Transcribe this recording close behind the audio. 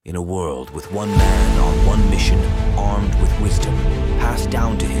In a world with one man on one mission, armed with wisdom, passed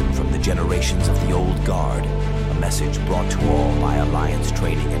down to him from the generations of the old guard, a message brought to all by Alliance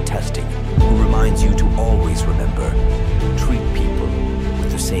Training and Testing, who reminds you to always remember, treat people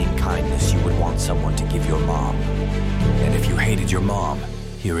with the same kindness you would want someone to give your mom. And if you hated your mom,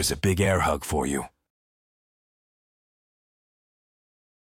 here is a big air hug for you.